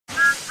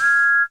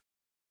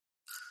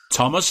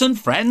Thomas and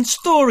Friends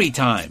Story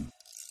Time.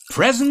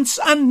 Presents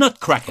and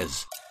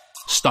Nutcrackers.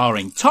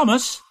 Starring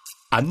Thomas,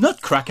 a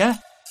Nutcracker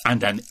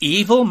and an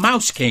evil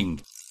Mouse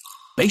King.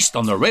 Based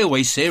on the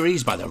Railway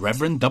series by the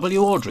Reverend W.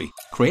 Awdry.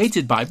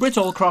 Created by Britt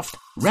Allcroft.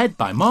 Read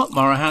by Mark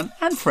Morahan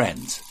and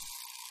friends.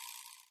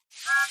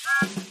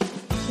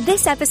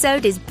 This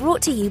episode is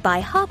brought to you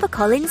by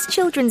HarperCollins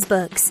Children's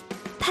Books.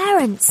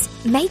 Parents,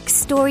 make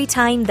story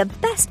time the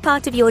best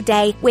part of your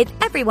day with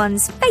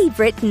everyone's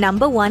favourite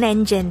 #1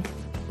 engine.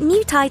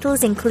 New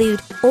titles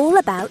include All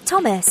About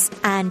Thomas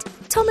and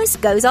Thomas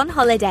Goes on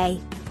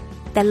Holiday.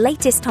 The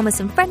latest Thomas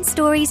and Friends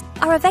stories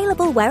are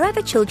available wherever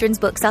children's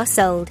books are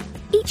sold.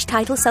 Each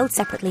title sold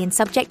separately and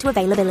subject to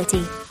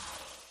availability.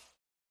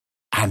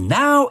 And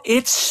now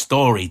it's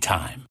story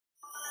time.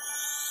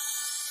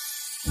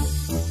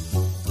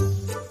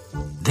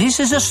 This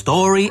is a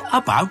story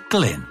about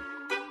Glyn.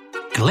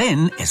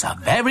 Glyn is a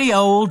very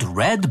old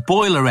red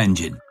boiler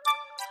engine.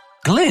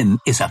 Glyn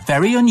is a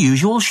very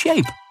unusual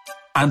shape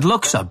and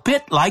looks a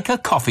bit like a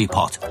coffee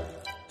pot.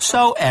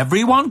 So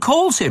everyone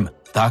calls him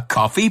the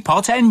Coffee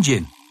Pot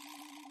Engine.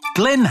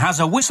 Glyn has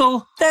a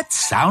whistle that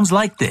sounds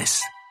like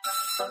this.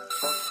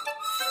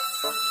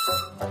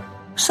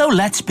 So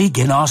let's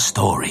begin our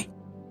story.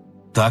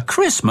 The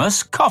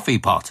Christmas Coffee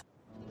Pot.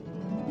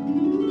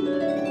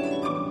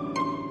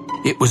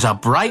 It was a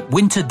bright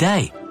winter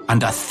day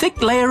and a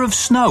thick layer of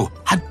snow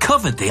had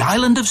covered the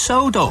island of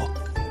Sodor.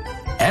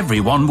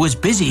 Everyone was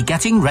busy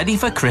getting ready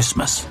for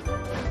Christmas.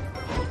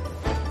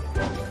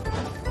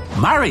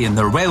 Marion,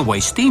 the railway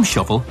steam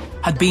shovel,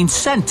 had been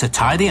sent to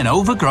tidy an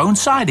overgrown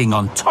siding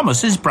on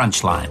Thomas's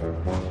branch line.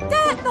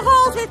 Deck the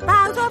halls with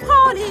boughs of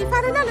holly,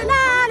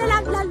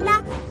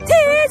 fa-la-la-la-la-la-la-la.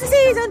 'Tis a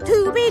season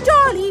to be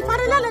jolly,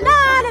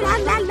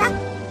 fa-la-la-la-la-la-la.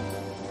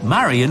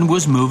 Marion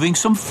was moving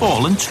some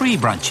fallen tree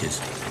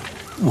branches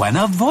when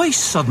a voice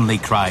suddenly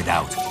cried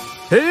out.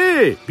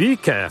 Hey, be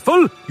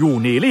careful, you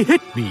nearly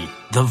hit me.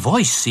 The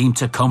voice seemed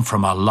to come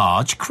from a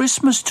large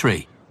Christmas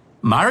tree.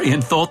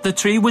 Marion thought the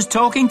tree was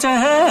talking to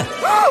her.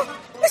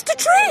 Mr.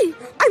 Tree,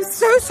 I'm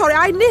so sorry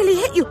I nearly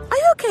hit you. Are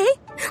you okay?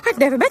 I've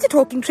never met a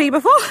talking tree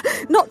before,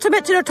 not to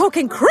mention a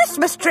talking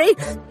Christmas tree.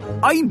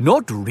 I'm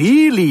not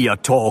really a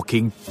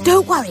talking...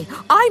 Don't worry,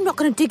 I'm not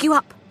going to dig you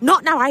up.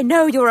 Not now I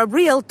know you're a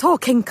real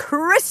talking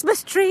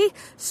Christmas tree.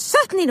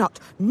 Certainly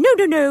not.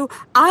 No.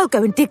 I'll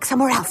go and dig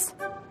somewhere else.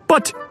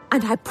 But...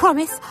 And I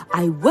promise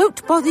I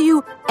won't bother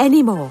you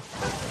anymore.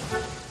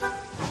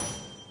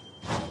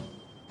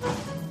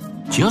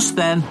 Just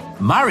then,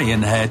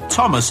 Marion heard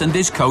Thomas and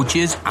his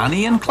coaches,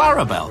 Annie and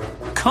Clarabelle,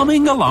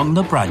 coming along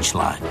the branch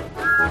line.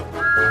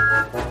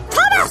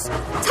 Thomas!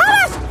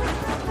 Thomas!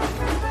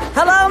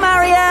 Hello,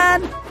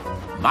 Marion!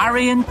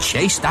 Marion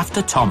chased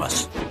after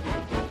Thomas.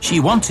 She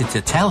wanted to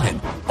tell him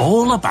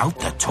all about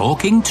the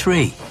talking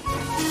tree.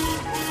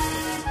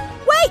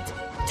 Wait!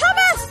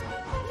 Thomas!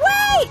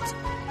 Wait!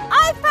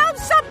 I found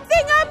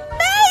something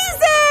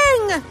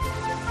amazing!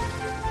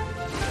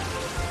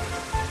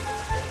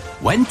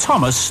 When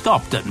Thomas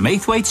stopped at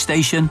Maithwaite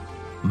Station,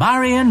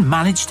 Marion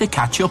managed to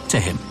catch up to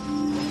him.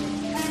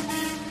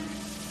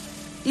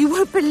 You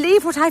won't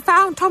believe what I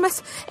found,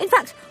 Thomas. In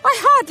fact, I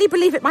hardly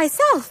believe it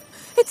myself.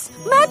 It's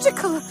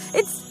magical.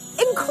 It's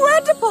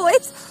incredible.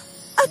 It's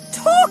a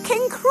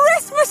talking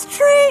Christmas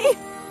tree.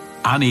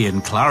 Annie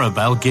and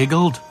Clarabelle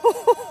giggled.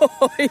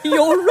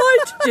 You're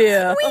right,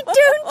 dear. We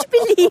don't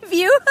believe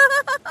you.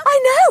 I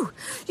know.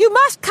 You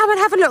must come and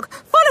have a look.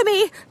 Follow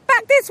me.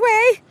 Back this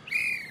way.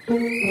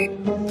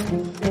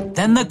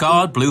 Then the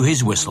guard blew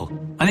his whistle,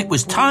 and it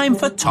was time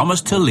for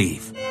Thomas to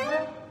leave.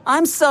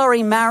 I'm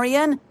sorry,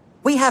 Marion.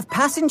 We have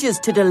passengers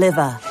to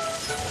deliver.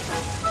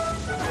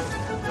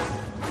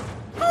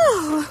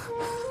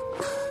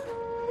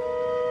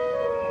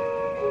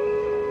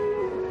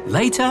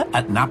 Later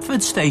at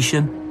Knapford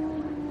Station,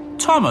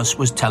 Thomas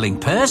was telling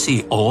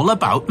Percy all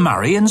about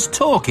Marion's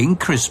talking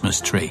Christmas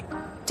tree.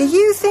 Do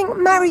you think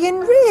Marion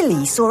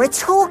really saw a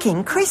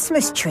talking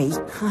Christmas tree?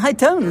 I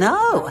don't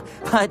know,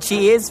 but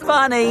she is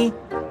funny.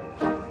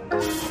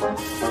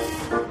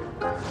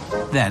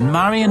 Then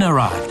Marion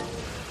arrived.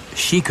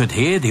 She could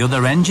hear the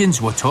other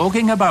engines were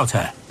talking about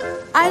her.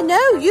 I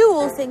know you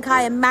all think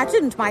I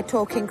imagined my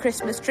talking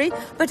Christmas tree,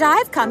 but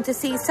I've come to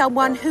see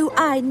someone who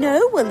I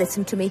know will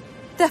listen to me.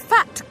 The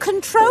Fat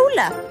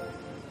Controller.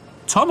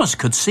 Thomas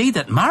could see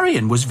that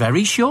Marion was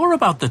very sure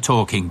about the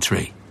talking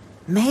tree.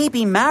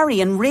 Maybe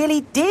Marion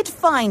really did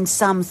find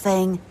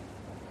something.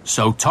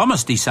 So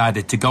Thomas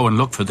decided to go and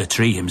look for the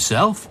tree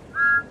himself.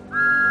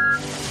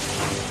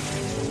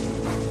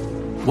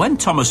 When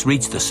Thomas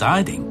reached the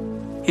siding,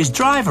 his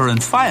driver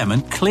and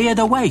fireman cleared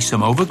away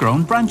some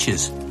overgrown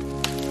branches.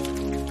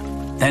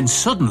 Then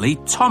suddenly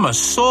Thomas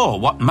saw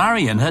what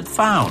Marion had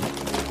found.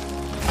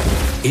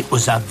 It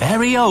was a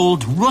very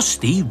old,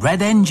 rusty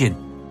red engine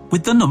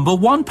with the number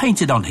 1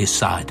 painted on his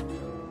side.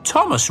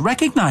 Thomas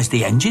recognised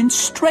the engine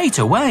straight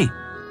away.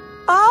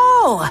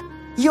 Oh,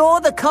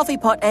 you're the coffee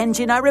pot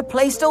engine I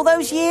replaced all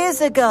those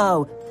years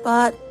ago.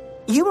 But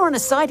you were on a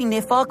siding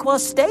near Farquhar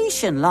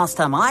Station last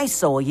time I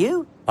saw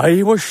you.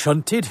 I was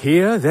shunted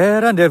here,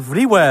 there and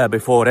everywhere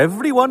before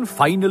everyone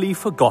finally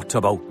forgot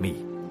about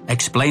me.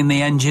 Explained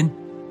the engine.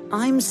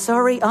 I'm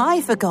sorry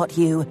I forgot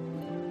you.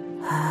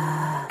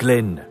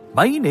 Glyn.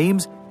 My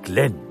name's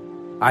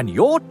Glyn. And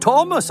you're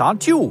Thomas,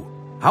 aren't you?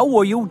 How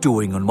are you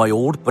doing on my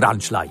old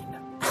branch line?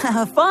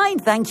 Fine,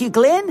 thank you,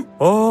 Glyn.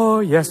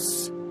 Oh,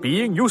 yes.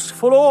 Being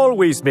useful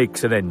always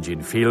makes an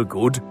engine feel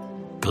good.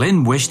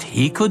 Glyn wished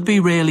he could be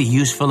really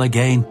useful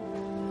again.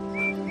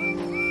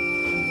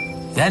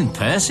 Then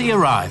Percy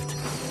arrived.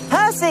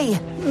 Percy,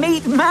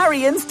 meet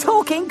Marion's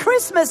talking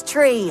Christmas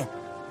tree.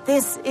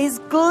 This is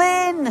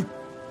Glyn,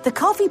 the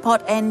coffee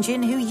pot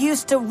engine who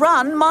used to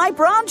run my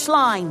branch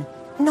line.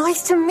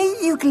 Nice to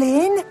meet you,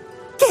 Glyn.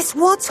 Guess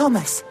what,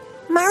 Thomas?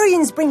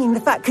 Marion's bringing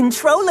the Fat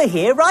Controller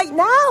here right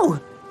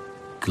now.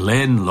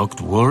 Glyn looked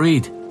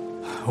worried.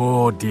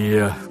 Oh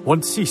dear,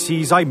 once he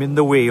sees I'm in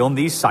the way on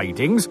these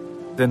sidings,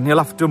 then he'll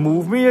have to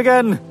move me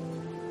again.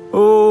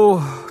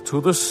 Oh,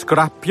 to the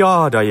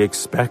scrapyard, I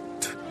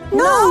expect.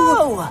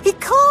 No, he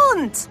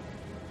can't.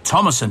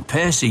 Thomas and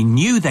Percy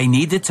knew they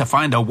needed to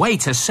find a way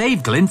to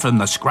save Glyn from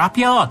the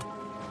scrapyard.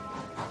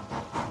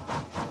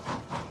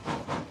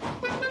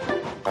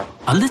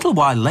 A little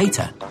while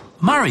later,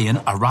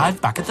 Marion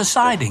arrived back at the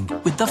siding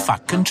with the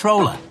Fat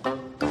Controller.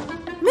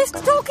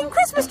 Mr. Talking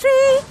Christmas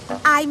Tree,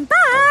 I'm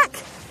back.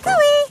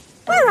 Cooey,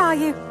 where are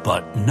you?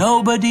 But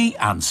nobody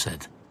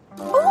answered.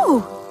 Oh,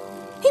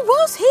 he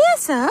was here,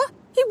 sir.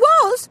 He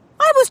was.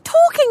 I was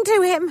talking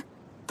to him.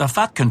 The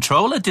Fat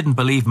Controller didn't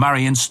believe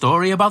Marion's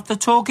story about the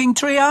talking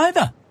tree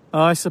either.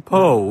 I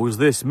suppose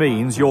this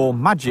means your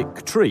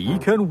magic tree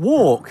can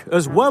walk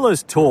as well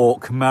as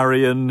talk,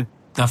 Marion.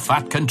 The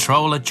Fat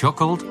Controller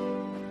chuckled.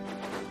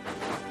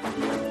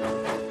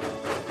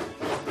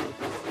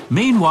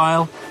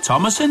 Meanwhile,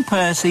 Thomas and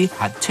Percy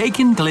had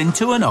taken Glyn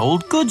to an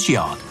old goods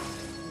yard,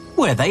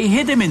 where they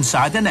hid him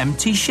inside an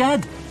empty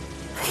shed.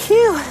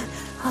 Phew.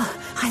 Oh,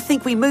 I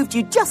think we moved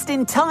you just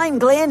in time,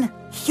 Glyn.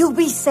 You'll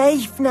be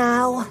safe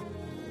now.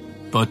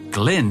 But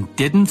Glyn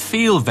didn't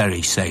feel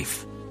very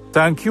safe.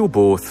 Thank you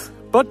both,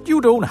 but you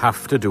don't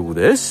have to do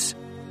this.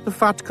 The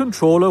Fat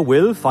Controller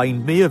will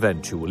find me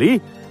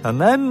eventually,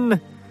 and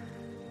then...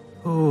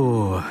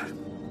 Oh...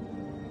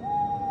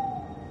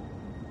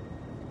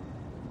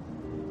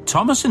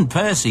 Thomas and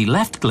Percy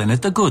left Glyn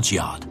at the goods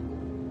yard.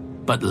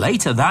 But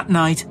later that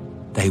night,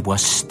 they were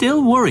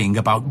still worrying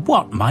about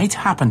what might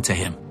happen to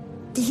him.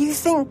 Do you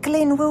think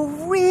Glyn will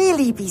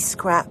really be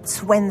scrapped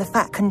when the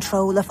Fat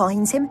Controller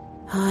finds him?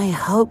 I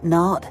hope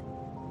not.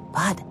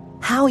 But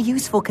how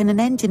useful can an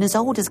engine as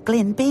old as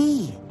Glyn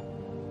be?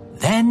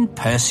 Then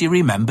Percy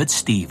remembered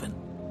Stephen.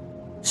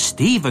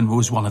 Stephen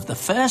was one of the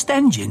first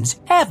engines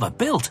ever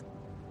built.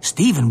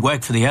 Stephen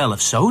worked for the Earl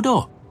of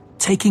Sodor,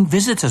 taking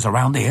visitors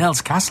around the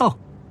Earl's castle.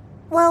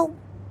 Well,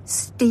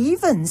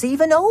 Stephen's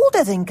even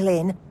older than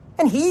Glyn,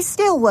 and he's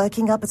still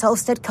working up at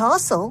Ulstead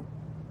Castle.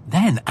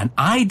 Then an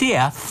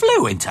idea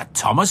flew into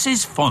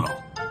Thomas's funnel.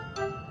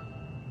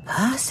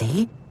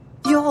 Percy,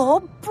 you're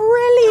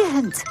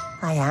brilliant.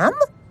 I am?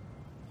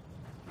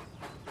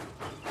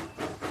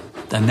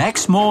 The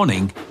next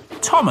morning,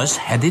 Thomas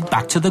headed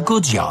back to the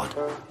goods yard.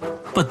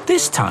 But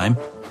this time,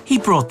 he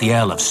brought the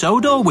Earl of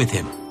Sodor with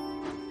him.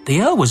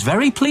 The Earl was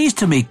very pleased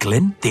to meet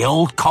Glyn, the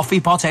old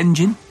coffee pot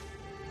engine.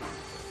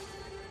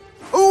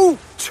 Oh,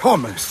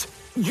 Thomas,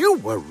 you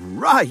were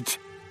right.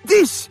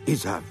 This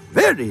is a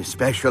very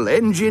special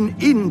engine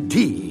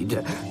indeed.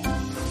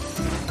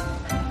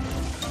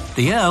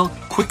 The Earl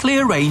quickly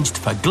arranged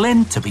for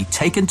Glyn to be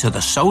taken to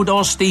the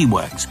Sodor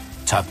Steamworks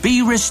to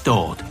be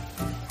restored.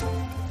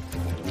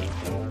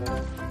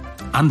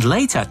 And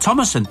later,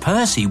 Thomas and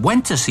Percy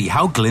went to see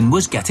how Glyn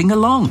was getting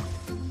along.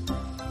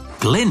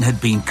 Glyn had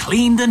been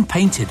cleaned and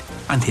painted,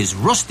 and his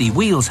rusty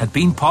wheels had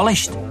been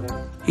polished.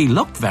 He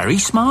looked very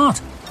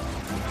smart.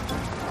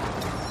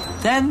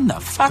 Then the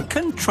Fat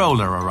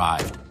Controller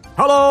arrived.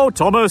 Hello,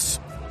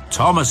 Thomas.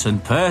 Thomas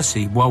and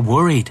Percy were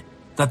worried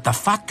that the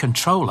Fat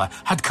Controller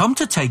had come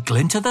to take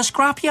Glyn to the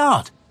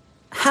scrapyard.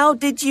 How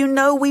did you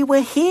know we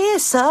were here,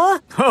 sir?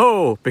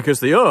 Oh,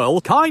 because the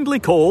Earl kindly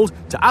called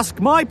to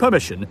ask my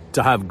permission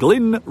to have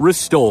Glyn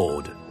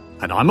restored.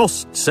 And I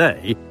must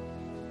say,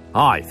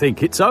 I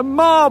think it's a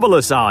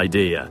marvellous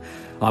idea.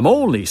 I'm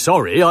only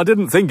sorry I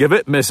didn't think of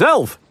it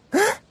myself.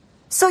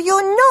 So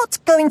you're not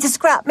going to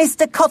scrap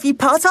Mr. Coffee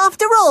Pot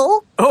after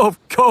all? Of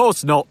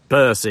course not,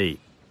 Percy.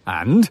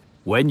 And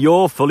when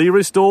you're fully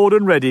restored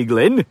and ready,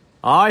 Glyn,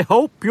 I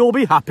hope you'll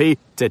be happy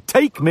to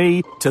take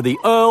me to the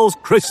Earl's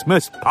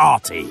Christmas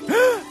party.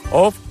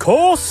 Of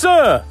course,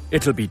 sir.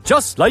 It'll be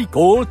just like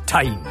old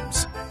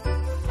times.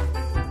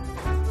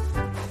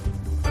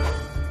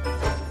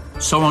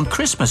 So on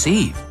Christmas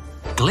Eve,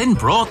 Glyn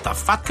brought the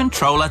Fat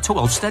Controller to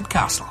Ulstead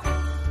Castle.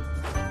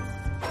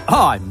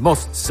 I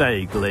must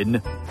say,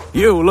 Glyn,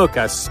 you look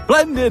as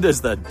splendid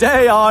as the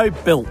day I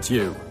built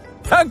you.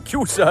 Thank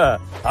you, sir.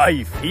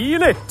 I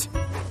feel it.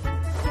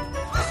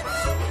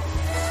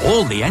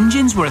 All the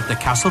engines were at the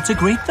castle to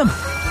greet them.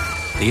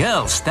 The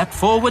Earl stepped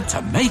forward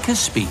to make a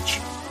speech.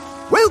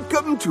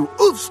 Welcome to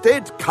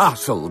Ulstead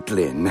Castle,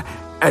 Glyn.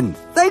 And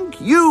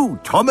thank you,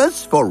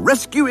 Thomas, for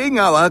rescuing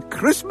our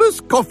Christmas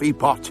coffee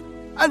pot.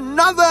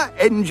 Another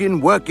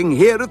engine working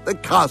here at the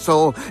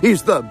castle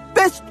is the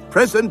best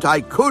present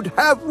I could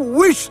have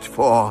wished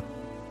for.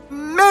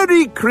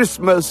 Merry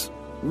Christmas,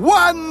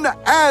 one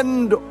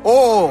and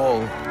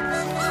all.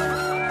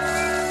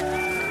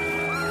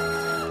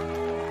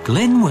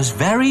 Glyn was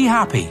very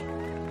happy.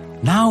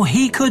 Now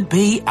he could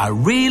be a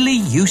really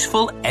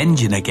useful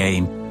engine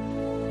again.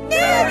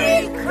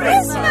 Merry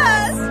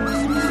Christmas!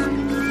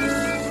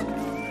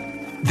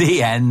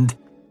 The end.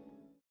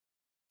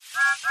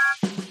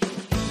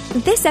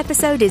 This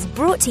episode is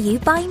brought to you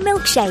by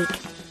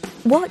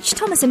Milkshake. Watch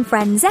Thomas and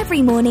Friends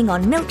every morning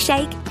on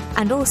Milkshake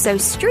and also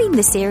stream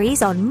the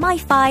series on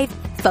My5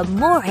 for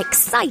more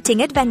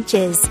exciting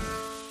adventures.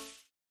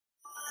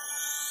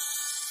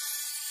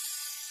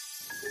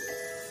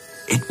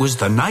 It was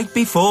the night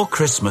before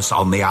Christmas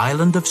on the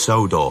island of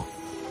Sodor,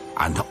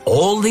 and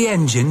all the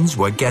engines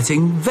were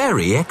getting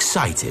very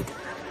excited.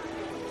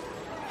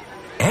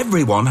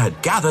 Everyone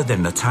had gathered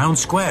in the town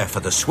square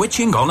for the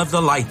switching on of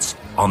the lights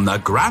on the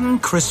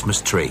grand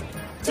Christmas tree.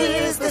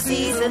 'Tis the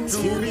season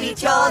to be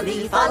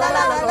jolly, fa la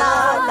la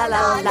la la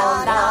la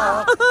la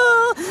la.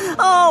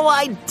 Oh,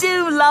 I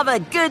do love a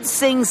good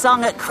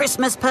sing-song at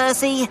Christmas,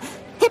 Percy.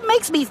 It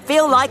makes me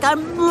feel like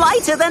I'm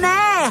lighter than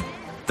air.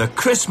 The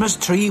Christmas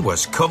tree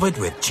was covered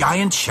with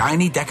giant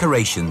shiny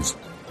decorations,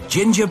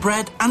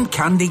 gingerbread and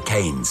candy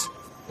canes,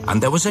 and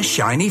there was a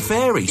shiny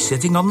fairy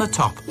sitting on the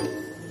top.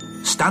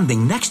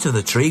 Standing next to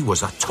the tree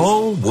was a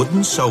tall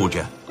wooden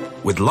soldier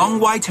with long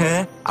white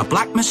hair, a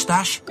black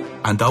moustache,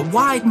 and a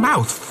wide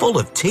mouth full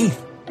of teeth.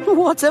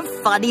 What a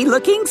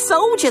funny-looking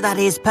soldier that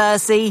is,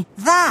 Percy.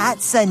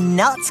 That's a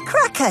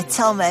nutcracker,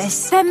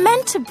 Thomas. They're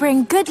meant to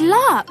bring good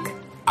luck,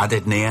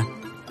 added Nia,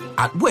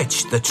 at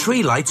which the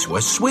tree lights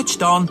were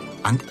switched on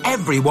and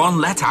everyone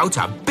let out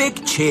a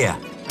big cheer.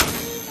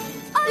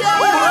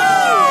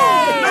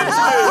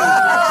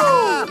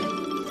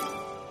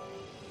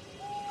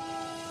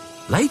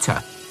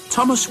 Later,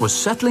 Thomas was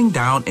settling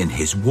down in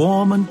his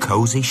warm and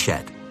cosy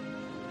shed.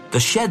 The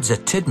sheds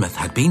at Tidmouth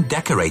had been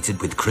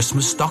decorated with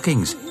Christmas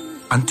stockings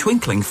and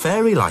twinkling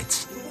fairy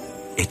lights.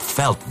 It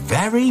felt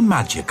very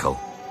magical.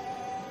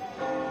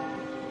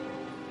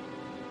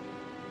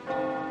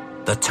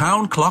 The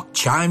town clock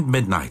chimed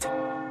midnight,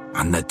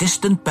 and the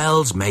distant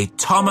bells made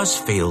Thomas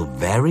feel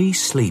very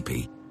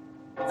sleepy.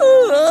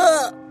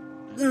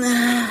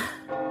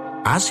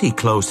 As he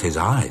closed his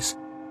eyes,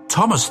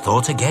 Thomas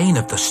thought again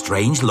of the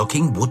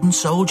strange-looking wooden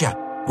soldier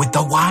with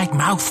the wide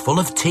mouth full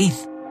of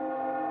teeth.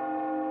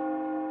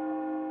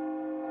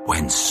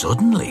 When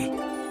suddenly...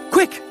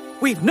 Quick!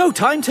 We've no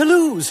time to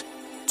lose!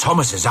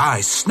 Thomas's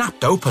eyes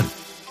snapped open.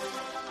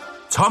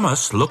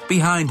 Thomas looked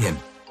behind him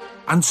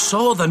and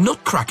saw the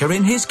Nutcracker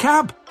in his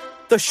cab.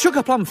 The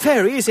Sugar Plum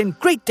Fairy is in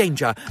great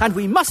danger, and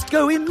we must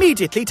go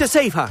immediately to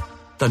save her.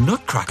 The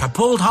Nutcracker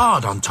pulled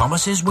hard on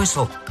Thomas's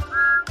whistle,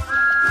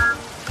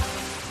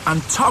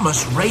 and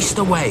Thomas raced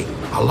away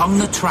along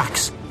the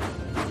tracks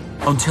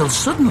until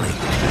suddenly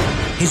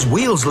his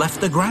wheels left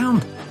the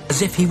ground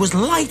as if he was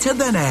lighter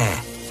than air.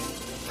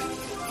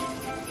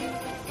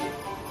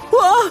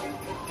 Whoa!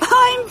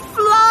 I'm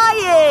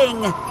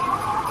flying!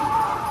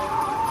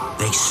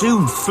 They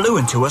soon flew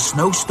into a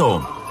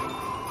snowstorm.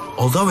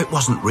 Although it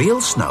wasn't real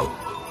snow,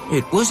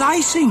 it was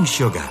icing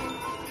sugar.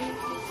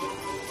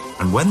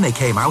 And when they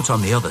came out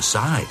on the other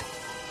side,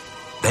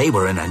 they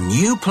were in a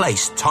new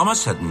place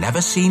Thomas had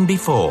never seen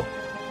before.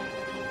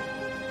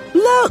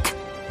 Look!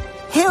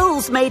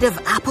 Hills made of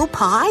apple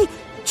pie,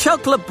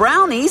 chocolate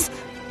brownies,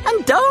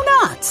 and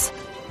donuts.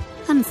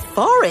 And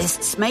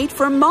forests made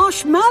from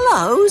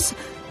marshmallows.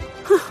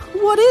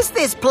 What is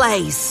this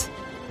place?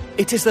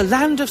 It is the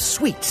land of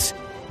sweets.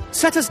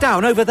 Set us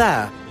down over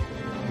there.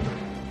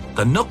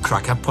 The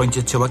Nutcracker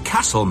pointed to a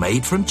castle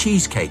made from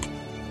cheesecake.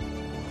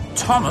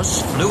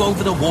 Thomas flew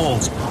over the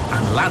walls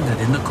and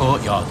landed in the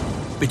courtyard,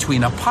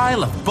 between a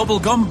pile of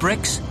bubblegum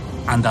bricks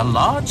and a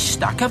large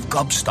stack of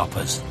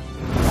gobstoppers.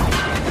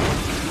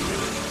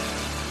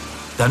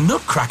 The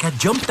Nutcracker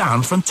jumped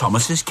down from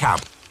Thomas's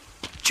cab,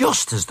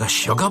 just as the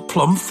Sugar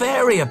Plum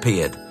Fairy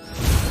appeared.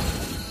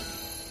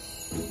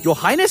 Your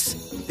Highness,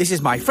 this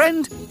is my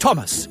friend,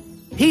 Thomas.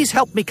 He's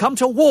helped me come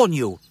to warn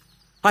you.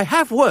 I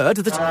have word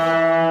that...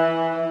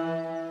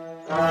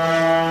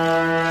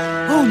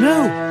 Oh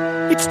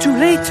no, it's too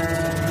late.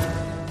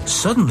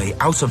 Suddenly,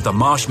 out of the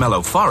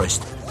marshmallow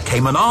forest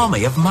came an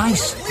army of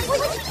mice,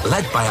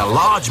 led by a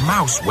large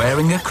mouse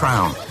wearing a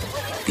crown,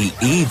 the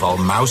evil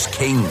Mouse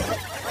King.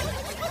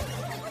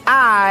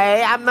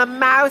 I am the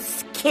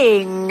Mouse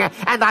King,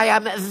 and I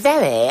am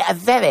very,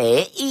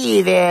 very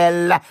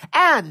evil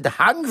and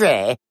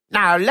hungry.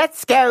 Now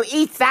let's go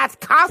eat that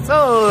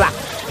castle.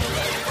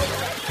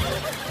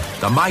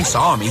 The mice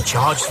army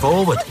charged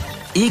forward,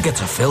 eager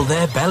to fill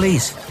their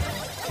bellies.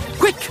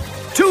 Quick,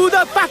 to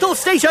the battle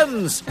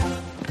stations!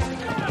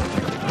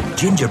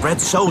 Gingerbread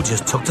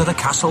soldiers took to the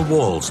castle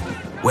walls,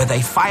 where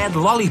they fired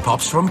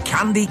lollipops from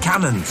candy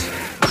cannons.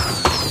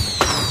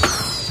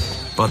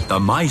 But the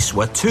mice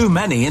were too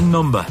many in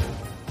number.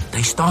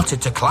 They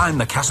started to climb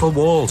the castle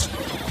walls,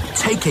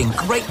 taking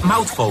great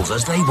mouthfuls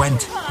as they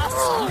went.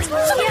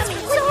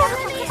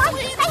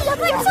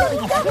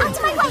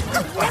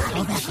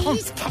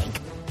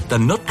 The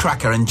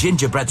Nutcracker and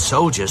Gingerbread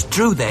soldiers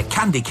drew their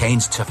candy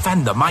canes to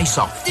fend the mice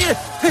off. Take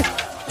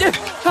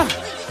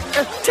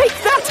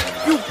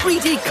that, you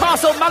greedy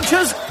castle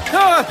munchers!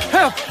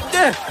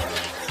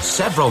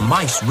 Several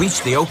mice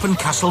reached the open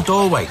castle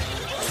doorway.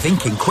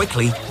 Thinking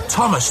quickly,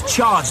 Thomas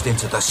charged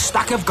into the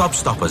stack of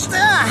gobstoppers,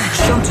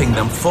 shunting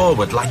them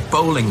forward like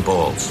bowling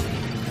balls.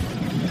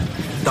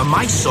 The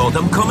mice saw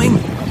them coming,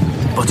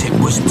 but it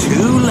was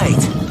too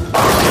late.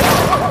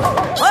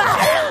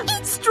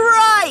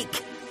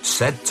 Strike!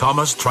 Said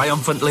Thomas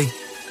triumphantly,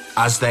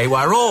 as they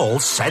were all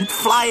sent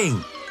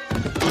flying.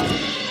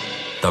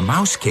 The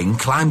Mouse King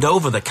climbed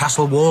over the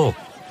castle wall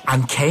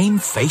and came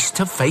face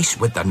to face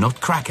with the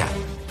Nutcracker.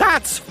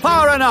 That's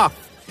far enough!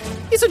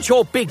 Isn't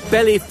your big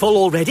belly full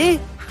already?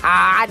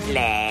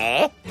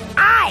 Hardly.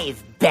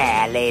 I've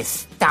barely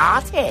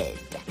started.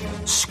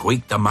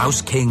 Squeaked the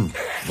Mouse King,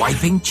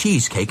 wiping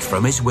cheesecake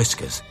from his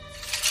whiskers.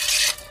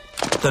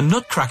 The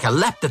Nutcracker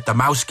leapt at the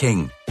Mouse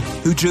King,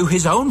 who drew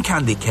his own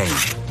candy cane.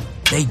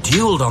 They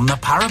duelled on the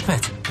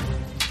parapet.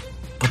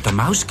 But the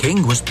Mouse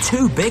King was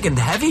too big and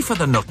heavy for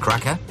the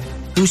Nutcracker,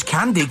 whose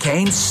candy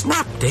cane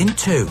snapped in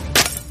two.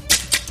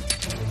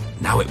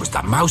 Now it was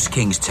the Mouse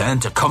King's turn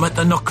to come at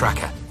the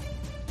Nutcracker.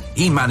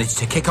 He managed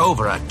to kick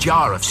over a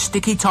jar of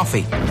sticky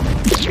toffee.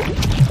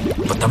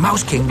 But the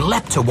Mouse King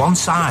leapt to one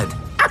side.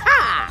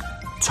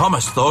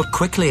 Thomas thought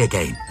quickly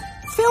again.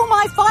 Fill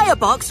my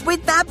firebox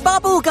with that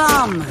bubble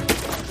gum.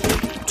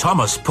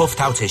 Thomas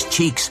puffed out his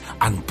cheeks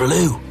and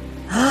blew.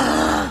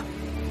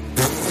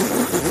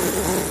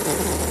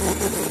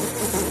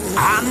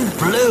 And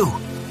blew.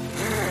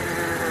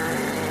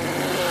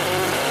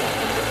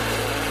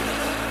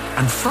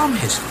 And from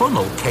his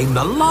funnel came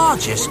the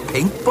largest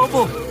pink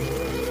bubble.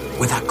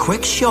 With a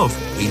quick shove,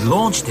 he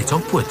launched it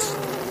upwards.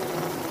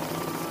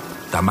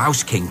 The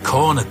Mouse King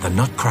cornered the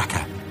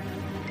Nutcracker,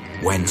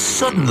 when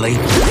suddenly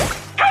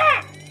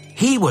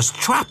he was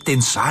trapped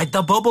inside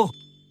the bubble.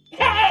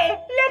 Hey,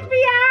 let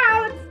me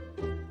out!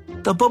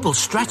 The bubble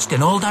stretched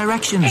in all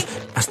directions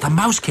as the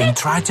Mouse King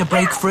tried to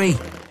break free.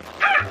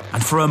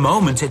 And for a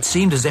moment it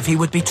seemed as if he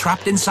would be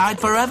trapped inside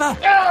forever.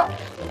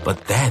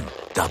 But then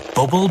the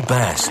bubble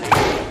burst.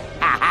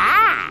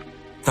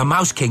 The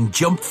Mouse King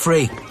jumped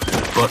free,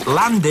 but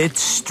landed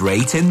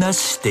straight in the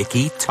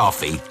sticky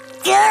toffee.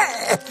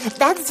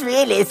 That's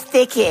really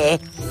sticky.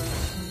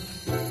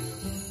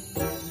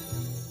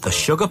 The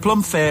Sugar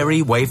Plum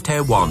Fairy waved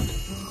her wand,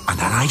 and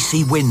an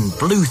icy wind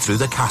blew through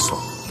the castle,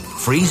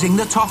 freezing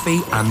the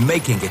toffee and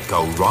making it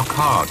go rock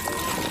hard.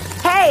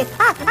 Hey,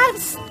 I'm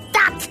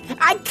stuck.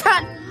 I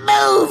can't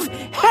move.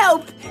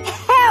 Help!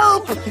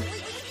 Help!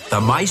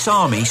 The mice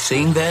army,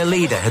 seeing their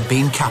leader had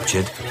been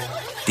captured,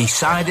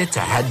 decided to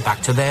head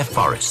back to their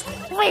forest.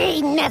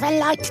 We never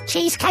liked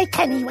cheesecake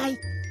anyway.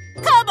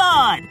 Come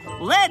on,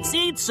 let's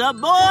eat some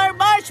more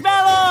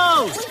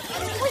marshmallows.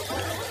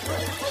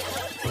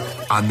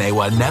 And they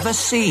were never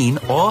seen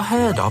or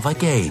heard of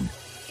again.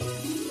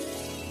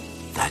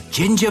 The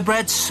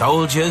Gingerbread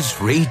soldiers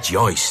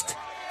rejoiced.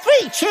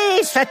 3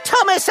 cheers for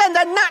Thomas and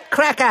the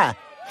Nutcracker.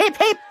 Hip,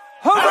 hip.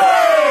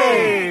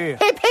 Hooray!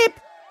 Hip, hip.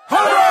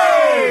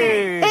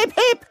 Hooray! Hip,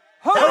 hip.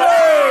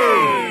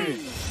 Hooray!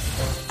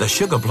 The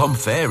Sugar Plum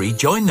Fairy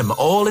joined them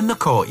all in the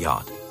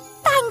courtyard.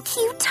 Thank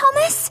you,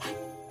 Thomas.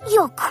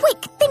 Your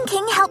quick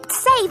thinking helped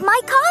save my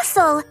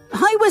castle.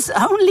 I was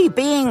only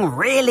being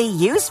really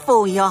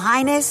useful, Your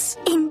Highness.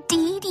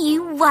 Indeed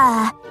you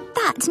were.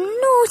 That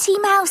naughty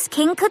Mouse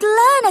King could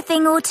learn a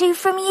thing or two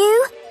from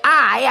you.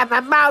 I am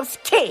a Mouse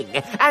King,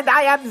 and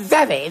I am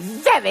very,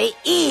 very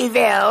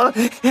evil.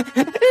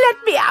 Let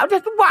me out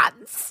at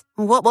once.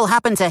 What will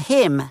happen to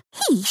him?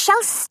 He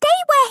shall stay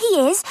where he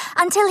is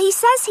until he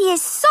says he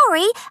is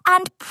sorry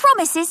and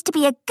promises to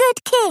be a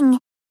good king.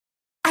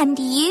 And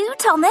you,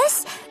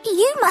 Thomas,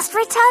 you must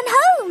return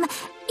home.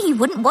 You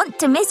wouldn't want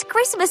to miss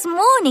Christmas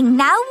morning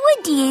now,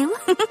 would you?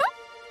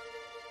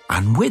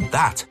 And with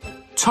that,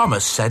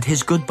 Thomas said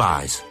his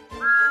goodbyes.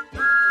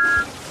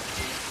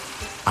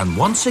 And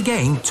once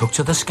again took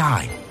to the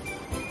sky,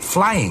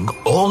 flying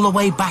all the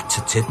way back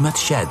to Tidmouth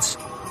Sheds,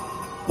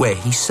 where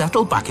he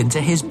settled back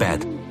into his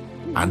bed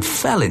and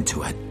fell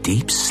into a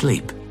deep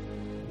sleep.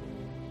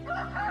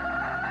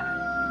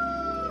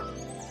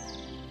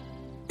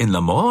 In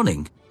the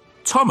morning,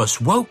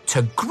 Thomas woke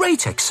to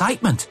great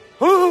excitement.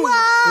 What a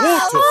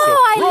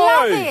I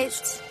love surprise!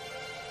 it.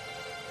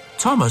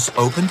 Thomas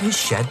opened his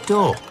shed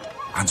door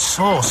and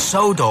saw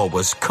Sodor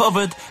was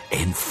covered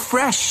in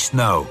fresh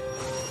snow.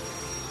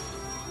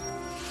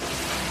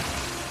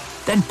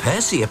 Then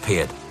Percy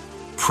appeared,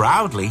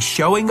 proudly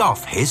showing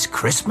off his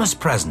Christmas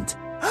present.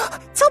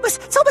 Thomas,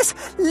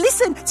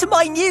 listen to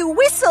my new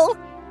whistle.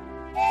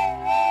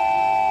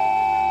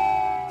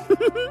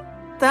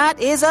 That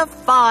is a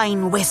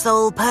fine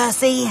whistle,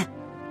 Percy.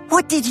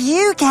 What did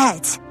you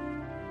get?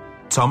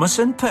 Thomas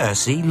and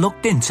Percy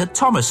looked into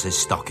Thomas's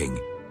stocking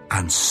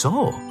and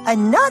saw. A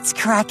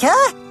nutcracker?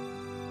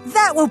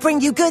 That will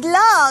bring you good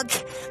luck.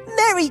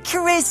 Merry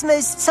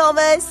Christmas,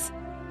 Thomas.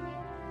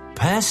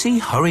 Percy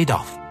hurried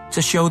off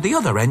to show the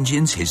other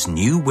engines his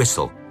new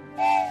whistle.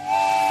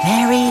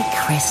 Merry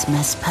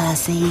Christmas,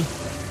 Percy.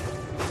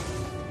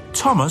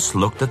 Thomas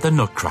looked at the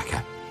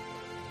Nutcracker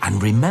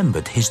and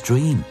remembered his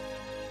dream,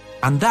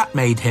 and that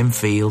made him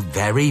feel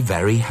very,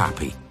 very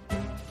happy.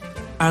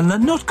 And the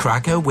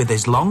Nutcracker, with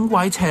his long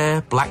white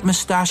hair, black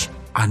moustache,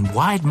 and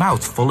wide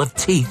mouth full of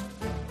teeth,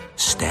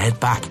 stared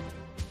back.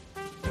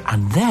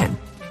 And then,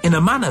 in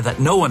a manner that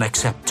no one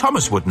except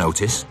Thomas would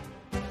notice,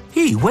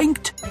 he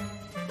winked.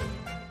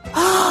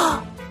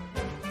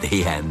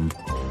 The end.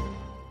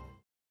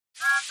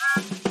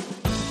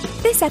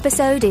 This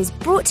episode is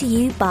brought to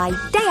you by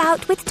Day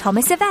Out with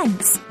Thomas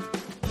Events.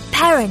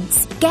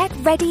 Parents, get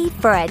ready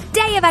for a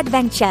day of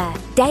adventure.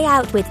 Day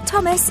Out with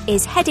Thomas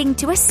is heading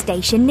to a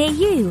station near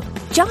you.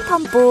 Jump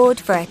on board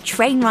for a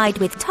train ride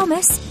with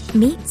Thomas,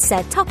 meet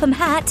Sir Topham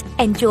Hatt,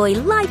 enjoy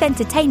live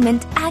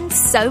entertainment and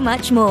so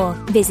much more.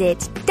 Visit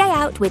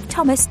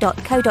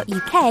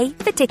dayoutwiththomas.co.uk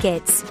for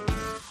tickets.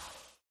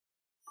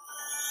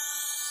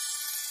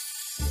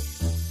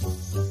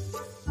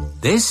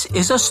 This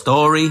is a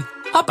story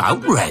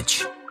about Reg.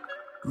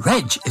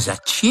 Reg is a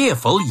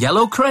cheerful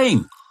yellow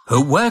crane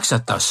who works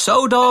at the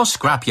Sodor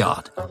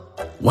scrapyard.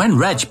 When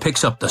Reg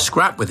picks up the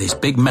scrap with his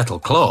big metal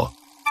claw,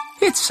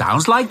 it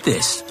sounds like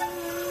this.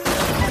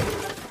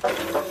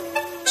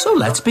 So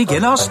let's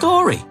begin our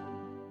story.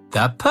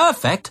 The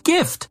Perfect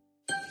Gift.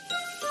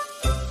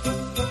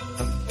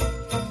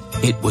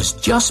 It was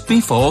just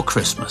before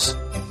Christmas,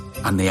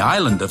 and the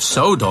island of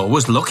Sodor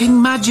was looking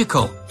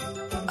magical.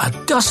 A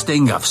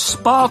dusting of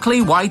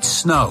sparkly white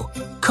snow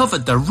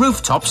covered the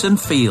rooftops and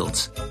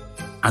fields,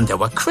 and there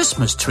were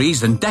Christmas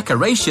trees and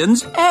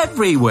decorations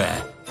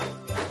everywhere.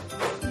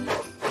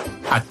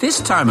 At this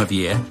time of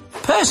year,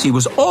 Percy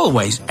was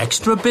always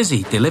extra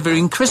busy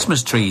delivering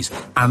Christmas trees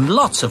and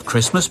lots of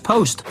Christmas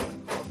post.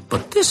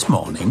 But this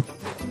morning,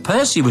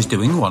 Percy was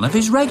doing one of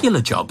his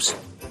regular jobs,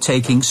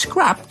 taking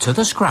scrap to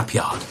the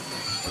scrapyard.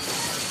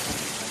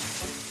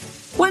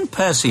 When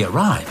Percy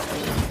arrived,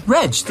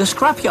 Reg, the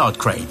scrapyard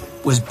crane,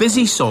 was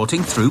busy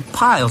sorting through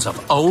piles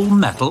of old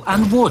metal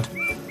and wood.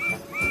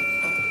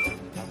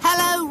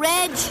 Hello,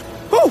 Reg.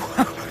 Oh,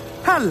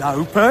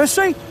 hello,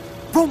 Percy.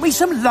 Brought me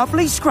some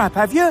lovely scrap,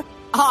 have you?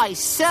 I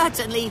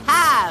certainly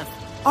have.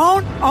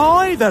 Aren't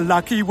I the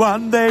lucky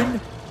one,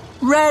 then?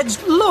 Reg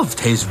loved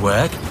his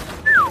work.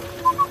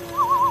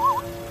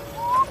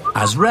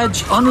 As Reg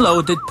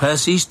unloaded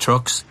Percy's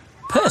trucks,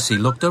 Percy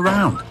looked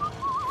around.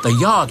 The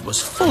yard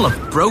was full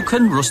of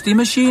broken, rusty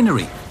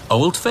machinery,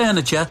 old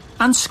furniture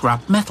and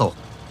scrap metal.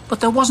 But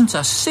there wasn't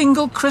a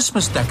single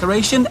Christmas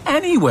decoration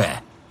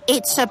anywhere.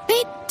 It's a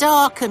bit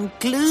dark and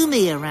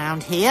gloomy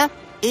around here,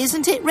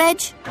 isn't it,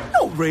 Reg?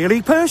 Not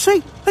really,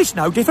 Percy. It's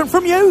no different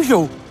from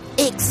usual.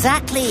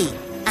 Exactly.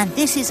 And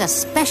this is a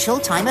special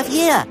time of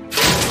year,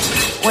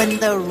 when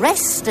the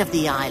rest of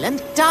the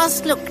island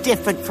does look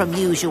different from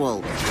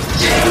usual.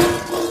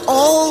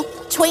 All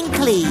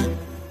twinkly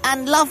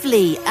and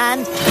lovely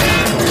and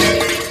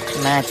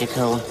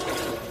magical.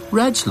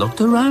 Reg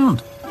looked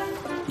around.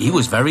 He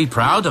was very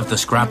proud of the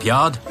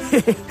scrapyard.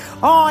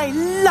 I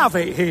love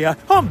it here.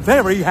 I'm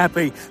very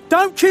happy.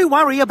 Don't you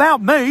worry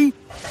about me.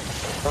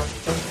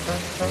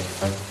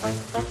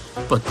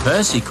 But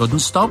Percy couldn't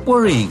stop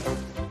worrying.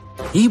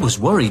 He was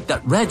worried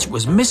that Reg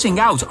was missing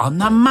out on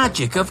the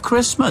magic of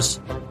Christmas.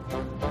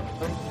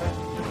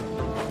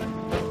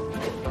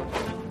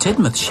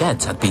 Tidmouth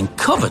sheds had been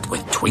covered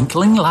with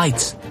twinkling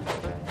lights.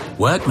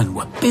 Workmen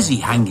were busy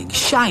hanging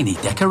shiny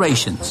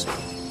decorations.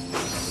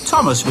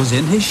 Thomas was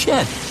in his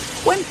shed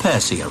when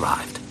Percy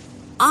arrived.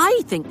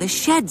 I think the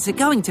sheds are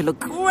going to look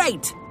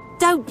great.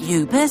 Don't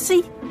you,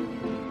 Percy?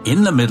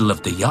 In the middle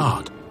of the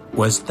yard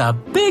was the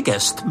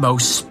biggest,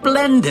 most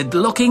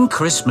splendid-looking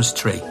Christmas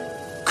tree,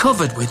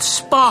 covered with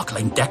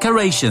sparkling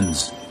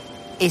decorations.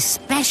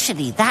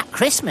 Especially that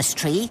Christmas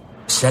tree,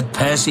 said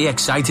Percy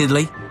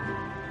excitedly.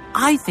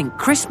 I think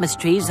Christmas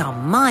trees are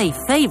my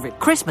favourite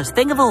Christmas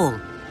thing of all.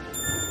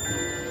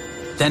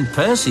 Then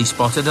Percy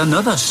spotted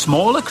another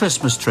smaller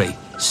Christmas tree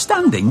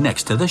standing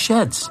next to the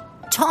sheds.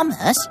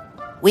 Thomas,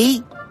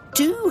 we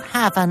do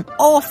have an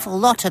awful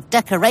lot of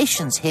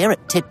decorations here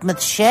at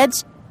Tidmouth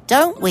Sheds,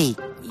 don't we?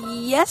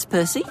 Yes,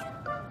 Percy.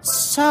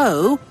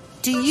 So,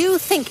 do you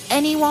think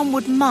anyone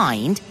would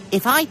mind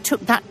if I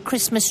took that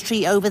Christmas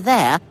tree over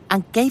there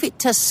and gave it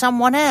to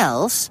someone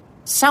else?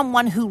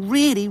 Someone who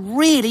really,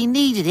 really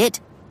needed it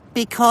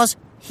because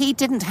he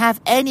didn't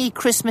have any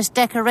Christmas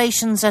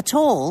decorations at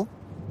all?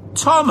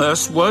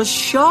 Thomas was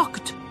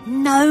shocked.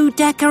 No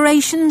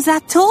decorations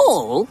at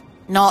all?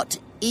 Not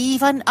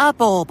even a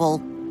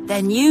bauble.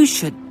 Then you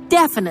should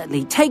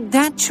definitely take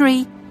that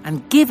tree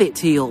and give it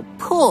to your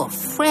poor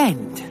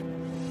friend.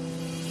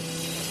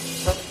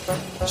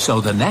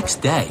 So the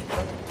next day,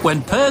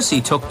 when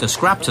Percy took the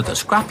scrap to the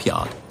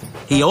scrapyard,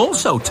 he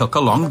also took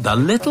along the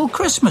little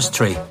Christmas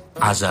tree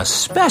as a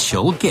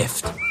special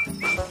gift.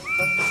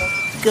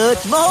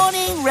 Good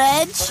morning,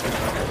 Reg.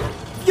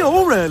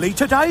 You're early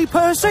today,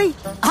 Percy.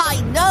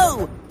 I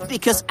know,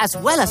 because as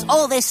well as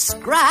all this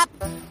scrap,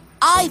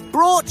 I've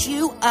brought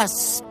you a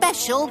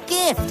special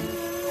gift.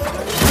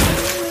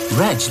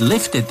 Reg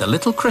lifted the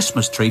little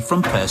Christmas tree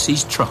from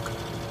Percy's truck.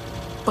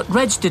 But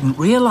Reg didn't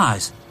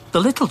realise the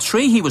little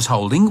tree he was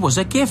holding was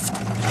a gift.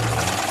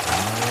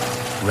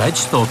 Reg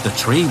thought the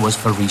tree was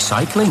for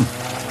recycling,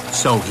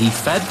 so he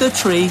fed the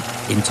tree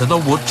into the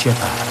wood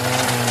chipper.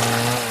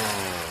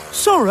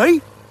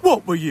 Sorry,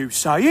 what were you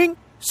saying?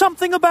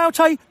 Something about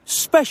a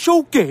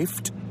special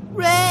gift?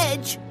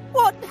 Reg,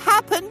 what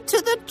happened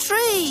to the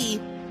tree?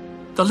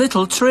 The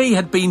little tree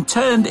had been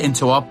turned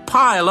into a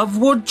pile of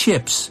wood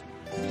chips.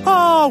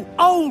 Oh,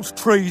 old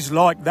trees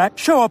like that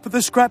show up at the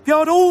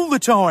scrapyard all the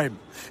time,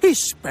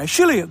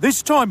 especially at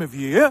this time of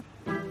year.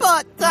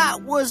 But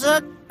that was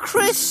a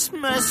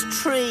Christmas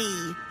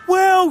tree.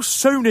 Well,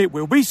 soon it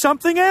will be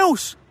something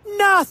else.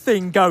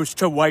 Nothing goes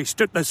to waste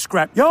at the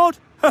scrapyard,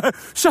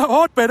 so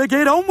I'd better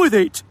get on with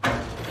it.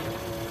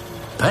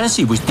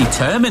 Percy was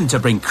determined to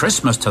bring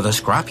Christmas to the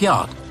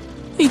scrapyard.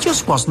 He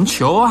just wasn't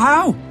sure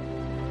how.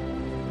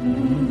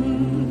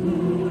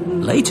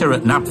 Later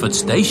at Knapford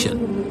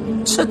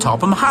Station, Sir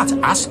Topham Hatt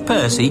asked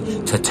Percy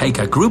to take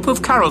a group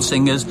of carol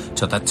singers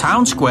to the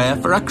town square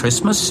for a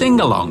Christmas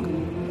sing-along,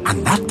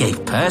 and that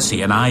gave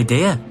Percy an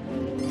idea.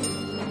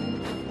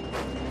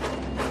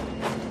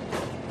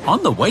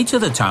 On the way to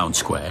the town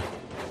square,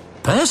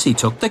 Percy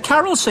took the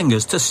carol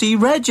singers to see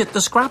Reg at the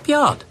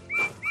scrapyard.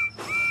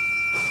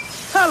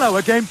 Hello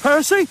again,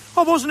 Percy.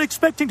 I wasn't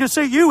expecting to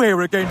see you here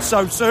again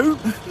so soon.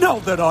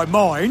 Not that I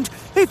mind,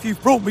 if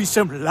you've brought me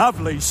some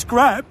lovely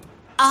scrap.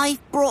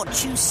 I've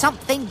brought you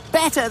something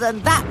better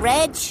than that,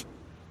 Reg.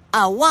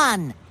 A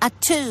 1, a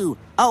 2,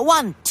 a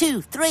 1,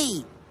 2,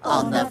 3.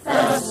 On the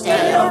first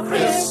day of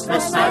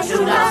Christmas, my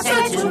true love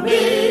said to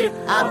me,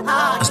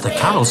 As the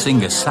carol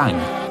singers sang,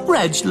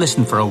 Reg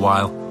listened for a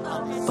while,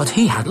 but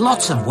he had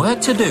lots of work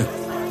to do.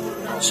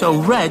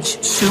 So Reg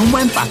soon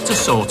went back to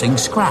sorting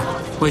scrap,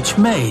 which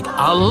made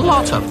a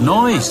lot of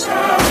noise.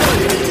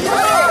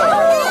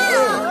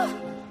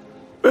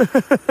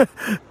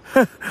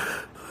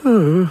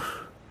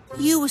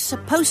 You were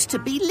supposed to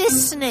be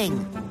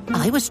listening.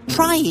 I was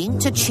trying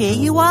to cheer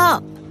you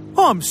up.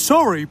 I'm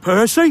sorry,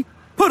 Percy,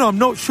 but I'm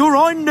not sure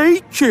I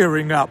need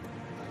cheering up.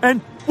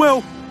 And,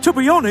 well, to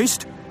be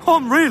honest,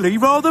 I'm really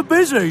rather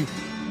busy.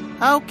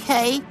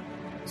 OK.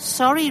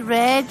 Sorry,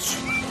 Reg.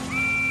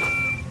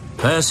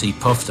 Percy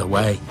puffed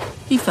away.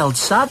 He felt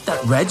sad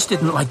that Reg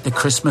didn't like the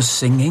Christmas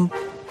singing.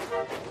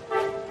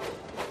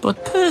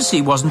 But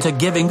Percy wasn't a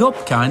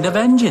giving-up kind of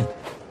engine.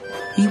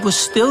 He was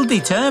still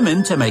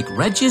determined to make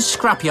Reg's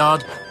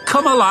scrapyard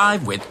come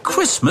alive with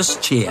Christmas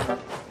cheer.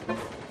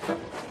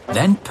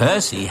 Then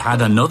Percy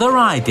had another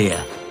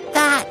idea.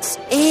 That's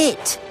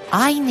it.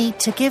 I need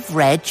to give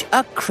Reg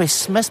a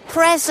Christmas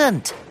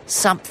present.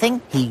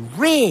 Something he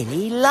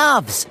really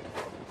loves.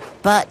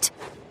 But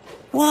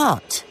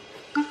what?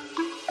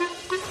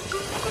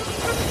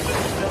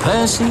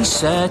 Percy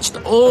searched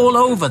all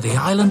over the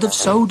island of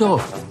Sodor,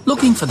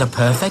 looking for the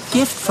perfect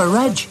gift for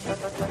Reg.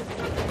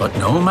 But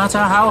no matter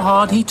how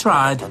hard he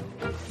tried,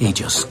 he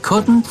just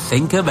couldn't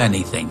think of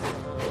anything.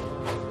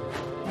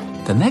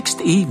 The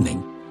next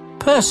evening,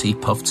 Percy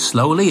puffed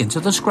slowly into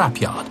the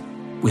scrapyard,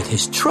 with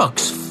his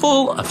trucks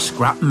full of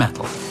scrap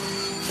metal.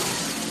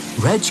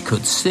 Reg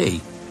could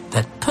see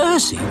that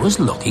Percy was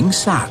looking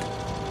sad.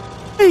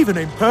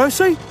 Evening,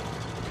 Percy.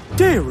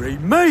 Dearie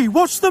me,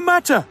 what's the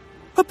matter?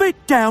 A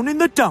bit down in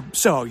the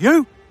dumps, are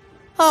you?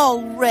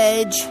 Oh,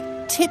 Reg,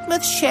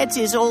 Tidmouth Sheds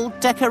is all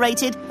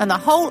decorated and the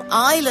whole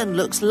island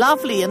looks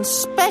lovely and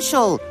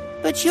special.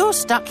 But you're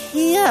stuck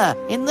here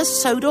in the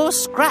Sodor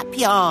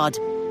scrapyard.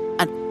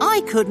 And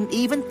I couldn't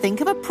even think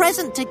of a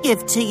present to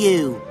give to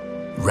you.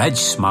 Reg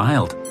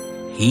smiled.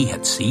 He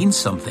had seen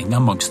something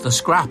amongst the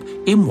scrap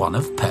in one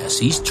of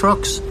Percy's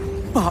trucks.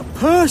 But,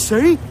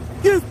 Percy,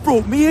 you've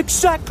brought me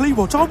exactly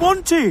what I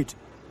wanted.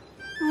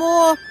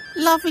 More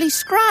lovely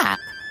scrap?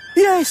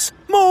 Yes,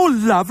 more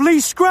lovely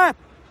scrap.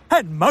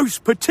 And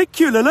most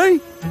particularly...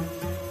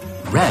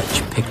 Reg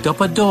picked up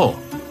a door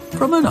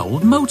from an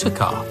old motor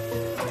car.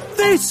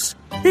 This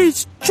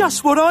is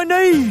just what I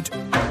need.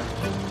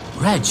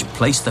 Reg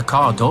placed the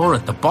car door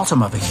at the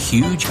bottom of a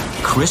huge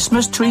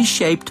Christmas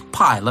tree-shaped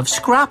pile of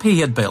scrap he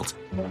had built.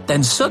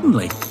 Then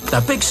suddenly,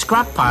 the big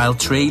scrap pile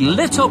tree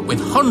lit up with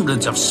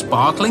hundreds of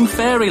sparkling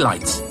fairy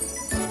lights.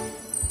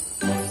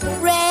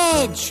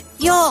 Reg,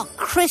 your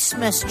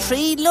Christmas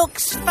tree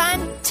looks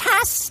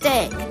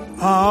fantastic.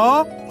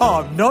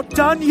 I'm not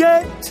done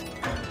yet.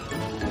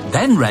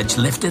 Then Reg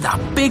lifted a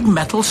big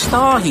metal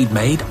star he'd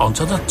made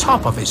onto the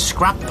top of his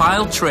scrap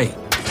pile tree.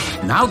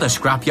 Now the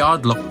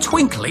scrapyard looked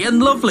twinkly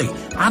and lovely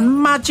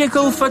and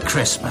magical for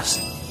Christmas.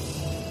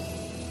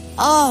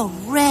 Oh,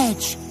 Reg,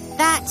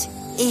 that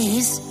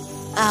is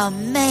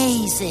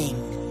amazing.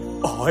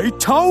 I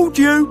told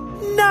you,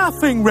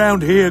 nothing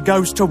round here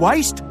goes to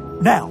waste.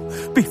 Now,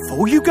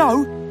 before you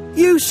go,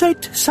 you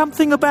said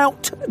something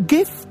about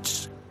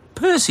gifts.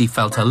 Percy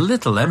felt a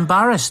little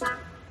embarrassed.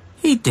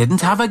 He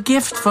didn't have a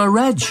gift for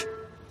Reg.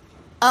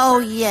 Oh,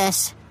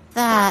 yes,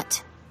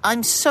 that.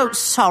 I'm so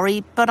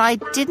sorry, but I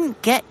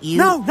didn't get you.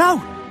 No,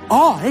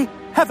 I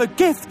have a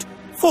gift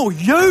for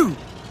you.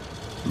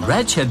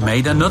 Reg had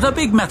made another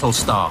big metal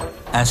star,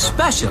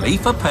 especially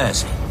for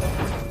Percy.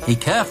 He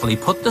carefully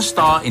put the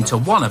star into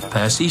one of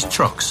Percy's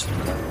trucks.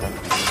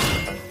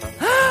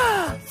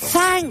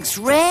 Thanks,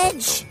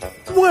 Reg.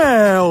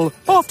 Well,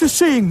 after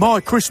seeing my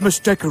Christmas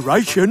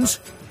decorations,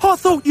 I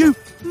thought you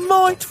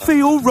might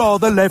feel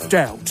rather left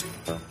out.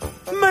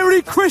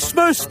 Merry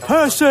Christmas,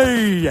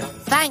 Percy!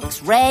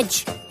 Thanks, Reg.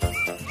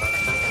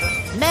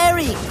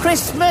 Merry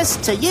Christmas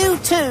to you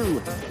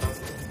too.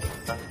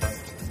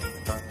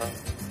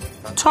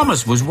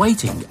 Thomas was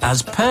waiting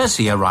as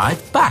Percy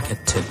arrived back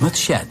at Tidmouth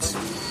Sheds.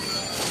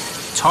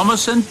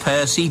 Thomas and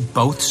Percy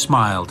both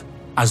smiled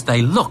as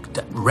they looked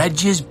at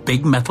Reg's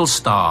big metal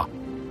star,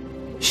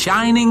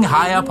 shining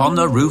high up on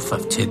the roof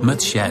of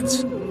Tidmouth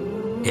Sheds.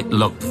 It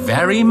looked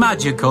very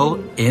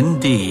magical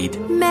indeed.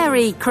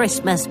 Merry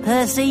Christmas,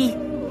 Percy.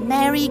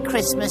 Merry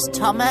Christmas,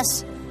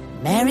 Thomas.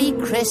 Merry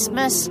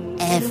Christmas,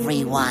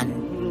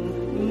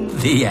 everyone.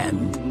 The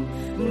end.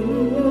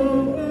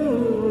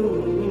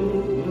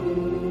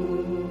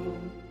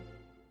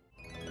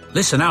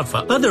 Listen out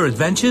for other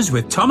adventures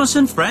with Thomas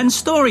and Friends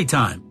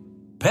Storytime.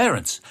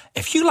 Parents,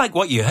 if you like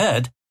what you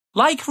heard,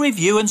 like,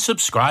 review and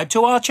subscribe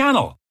to our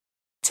channel.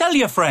 Tell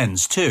your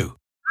friends too.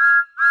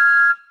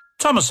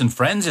 Thomas and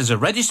Friends is a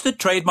registered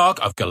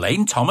trademark of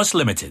Ghislaine Thomas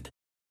Limited.